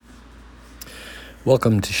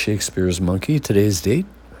Welcome to Shakespeare's Monkey. Today's date,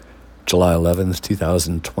 July 11th,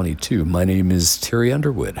 2022. My name is Terry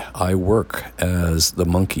Underwood. I work as the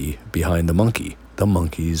monkey behind the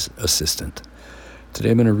monkey's assistant.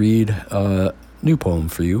 Today I'm going to read a new poem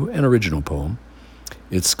for you, an original poem.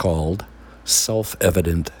 It's called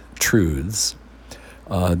Self-Evident Truths.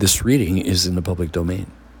 This reading is in the public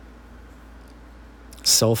domain.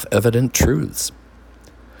 Self-Evident Truths.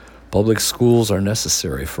 Public schools are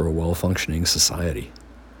necessary for a well-functioning society.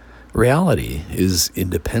 Reality is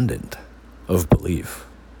independent of belief.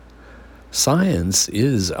 Science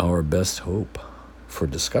is our best hope for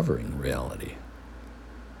discovering reality.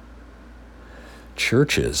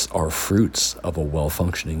 Churches are fruits of a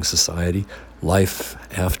well-functioning society. Life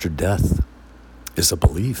after death is a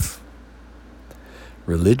belief.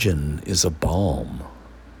 Religion is a balm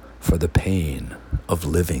for the pain of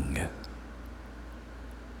living.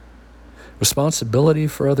 Responsibility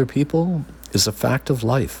for other people is a fact of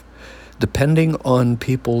life. Depending on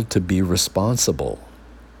people to be responsible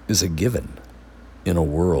is a given in a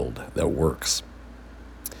world that works.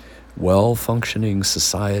 Well-functioning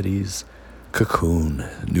societies cocoon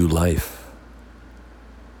new life.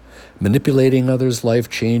 Manipulating others'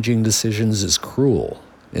 life-changing decisions is cruel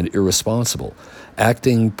and irresponsible.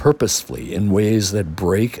 Acting purposefully in ways that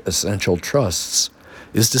break essential trusts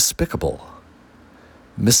is despicable.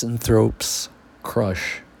 Misanthropes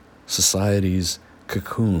crush society's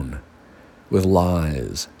cocoon with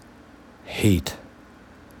lies, hate,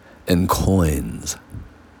 and coins.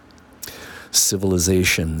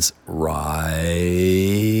 Civilizations rise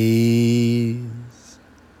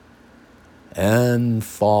and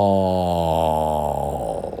fall.